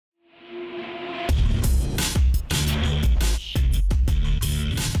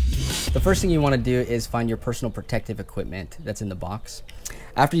first thing you want to do is find your personal protective equipment that's in the box.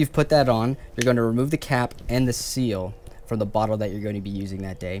 After you've put that on, you're going to remove the cap and the seal from the bottle that you're going to be using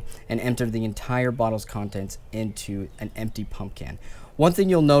that day and enter the entire bottle's contents into an empty pump can. One thing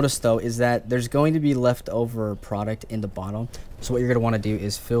you'll notice though is that there's going to be leftover product in the bottle. So what you're going to want to do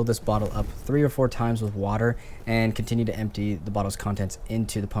is fill this bottle up 3 or 4 times with water and continue to empty the bottle's contents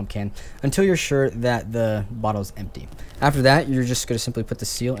into the pump can until you're sure that the bottle is empty. After that, you're just going to simply put the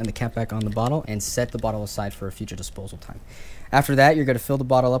seal and the cap back on the bottle and set the bottle aside for a future disposal time. After that, you're going to fill the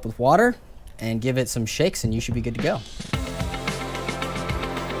bottle up with water and give it some shakes and you should be good to go.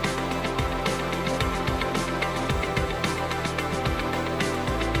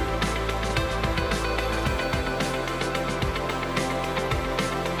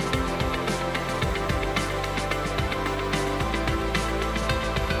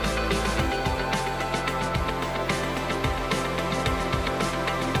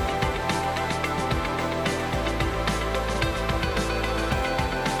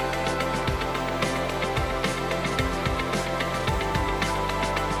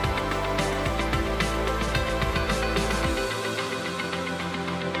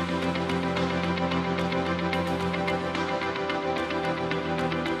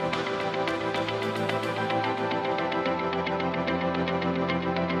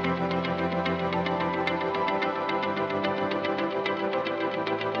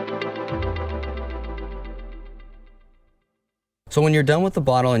 So when you're done with the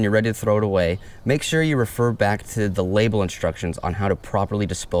bottle and you're ready to throw it away, make sure you refer back to the label instructions on how to properly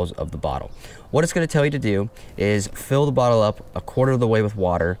dispose of the bottle. What it's going to tell you to do is fill the bottle up 1/4 of the way with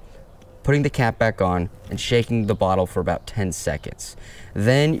water, putting the cap back on, and shaking the bottle for about 10 seconds.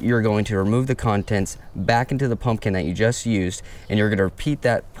 Then you're going to remove the contents back into the pumpkin that you just used, and you're going to repeat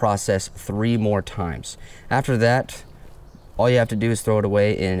that process 3 more times. After that, all you have to do is throw it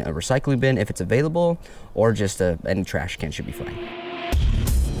away in a recycling bin if it's available, or just any trash can should be fine.